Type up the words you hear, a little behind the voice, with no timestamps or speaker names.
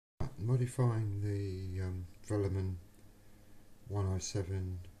modifying the Velleman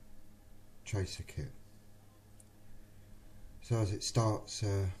 107 chaser kit. So as it starts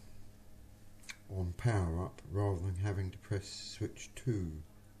on power up rather than having to press switch 2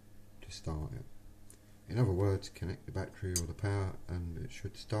 to start it. In other words, connect the battery or the power and it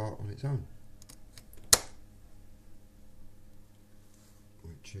should start on its own.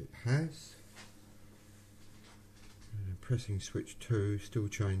 Which it has. Pressing switch 2 still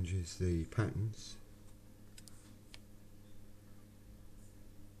changes the patterns.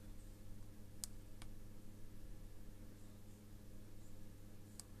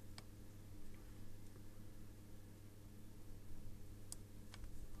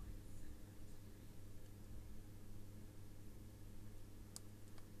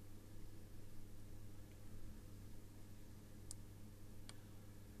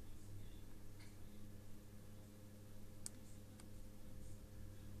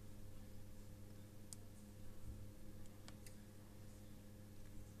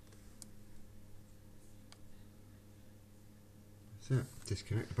 So,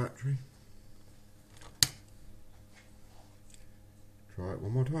 disconnect the battery. Try it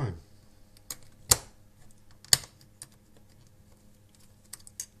one more time.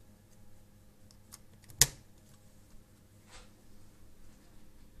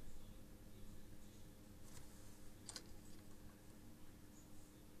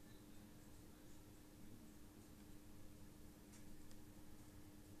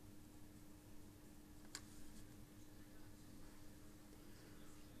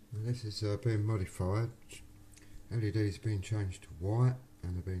 This is being modified. LEDs being changed to white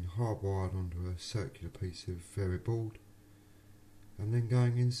and they're being hardwired onto a circular piece of ferry board and then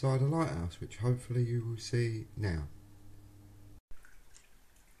going inside a lighthouse, which hopefully you will see now.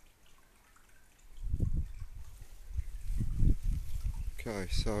 Okay,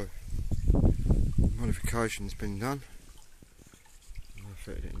 so modification's been done. I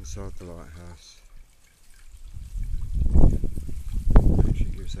fitted it inside the lighthouse.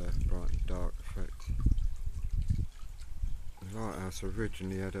 Gives a bright and dark effect. The lighthouse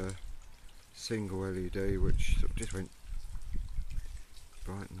originally had a single LED which sort of just went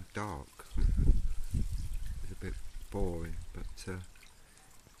bright and dark. It's a bit boring, but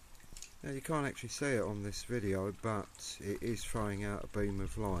yeah, you can't actually see it on this video, but it is throwing out a beam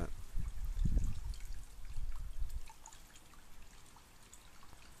of light.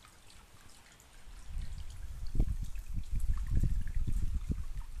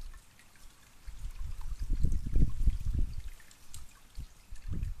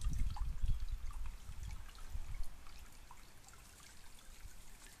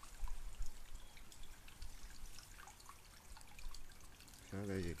 So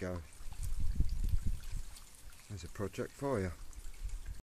there you go. There's a project for you.